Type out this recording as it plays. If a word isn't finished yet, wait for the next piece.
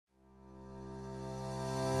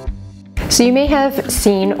So you may have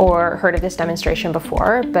seen or heard of this demonstration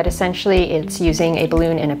before, but essentially it's using a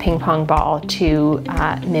balloon and a ping pong ball to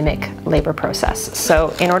mimic labor process.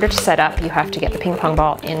 So in order to set up, you have to get the ping pong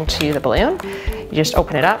ball into the balloon. You just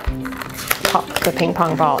open it up, pop the ping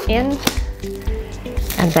pong ball in,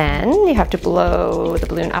 and then you have to blow the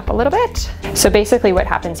balloon up a little bit. So basically what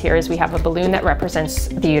happens here is we have a balloon that represents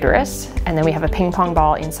the uterus, and then we have a ping pong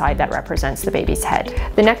ball inside that represents the baby's head.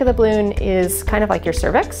 The neck of the balloon is kind of like your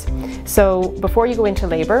cervix. So before you go into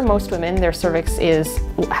labor, most women, their cervix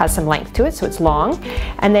has some length to it, so it's long.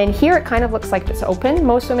 And then here it kind of looks like it's open.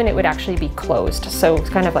 Most women it would actually be closed. So it's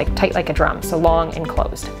kind of like tight like a drum, so long and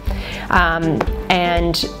closed.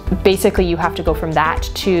 And basically you have to go from that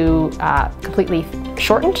to completely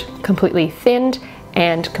shortened, completely thinned,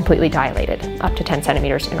 and completely dilated, up to 10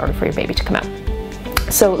 centimeters in order for your baby to come out.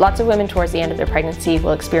 So lots of women towards the end of their pregnancy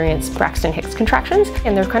will experience Braxton Hicks contractions,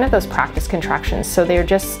 and they're kind of those practice contractions. So they're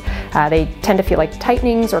just, they tend to feel like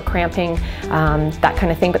tightenings or cramping, that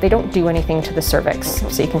kind of thing, but they don't do anything to the cervix.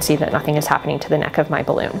 So you can see that nothing is happening to the neck of my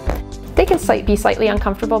balloon. They can be slightly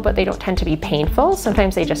uncomfortable, but they don't tend to be painful.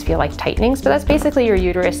 Sometimes they just feel like tightenings, but that's basically your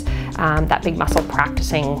uterus, that big muscle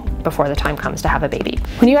practicing before the time comes to have a baby.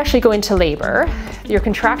 When you actually go into labor, your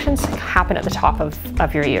contractions happen at the top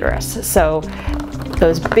of your uterus. So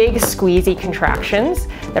those big squeezy contractions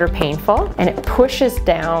that are painful, and it pushes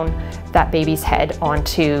down that baby's head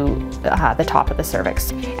onto the top of the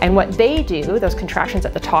cervix. And what they do, those contractions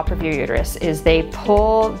at the top of your uterus, is they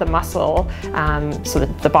pull the muscle, so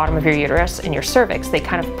the bottom of your uterus and your cervix, they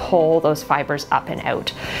kind of pull those fibers up and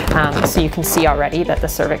out. So you can see already that the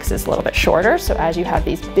cervix is a little bit shorter. So as you have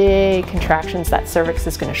these big contractions, that cervix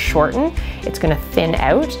is going to shorten, it's going to thin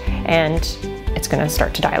out, and it's going to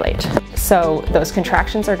start to dilate. So those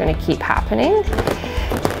contractions are going to keep happening,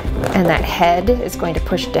 and that head is going to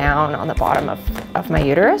push down on the bottom of my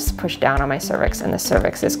uterus, push down on my cervix, and the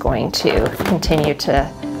cervix is going to continue to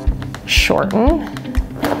shorten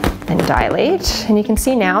and dilate. And you can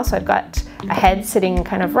see now, so I've got a head sitting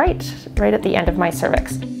kind of right at the end of my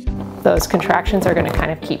cervix. Those contractions are going to kind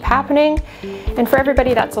of keep happening. And for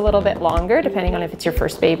everybody that's a little bit longer, depending on if it's your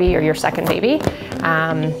first baby or your second baby.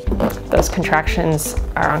 Those contractions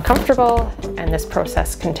are uncomfortable, and this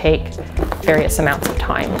process can take various amounts of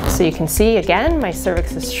time. So you can see again, my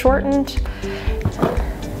cervix is shortened,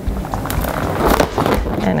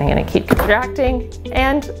 and I'm going to keep contracting,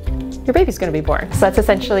 and your baby's going to be born. So that's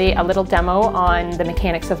essentially a little demo on the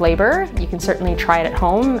mechanics of labor. You can certainly try it at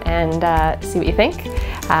home and see what you think.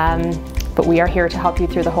 But we are here to help you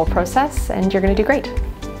through the whole process, and you're going to do great.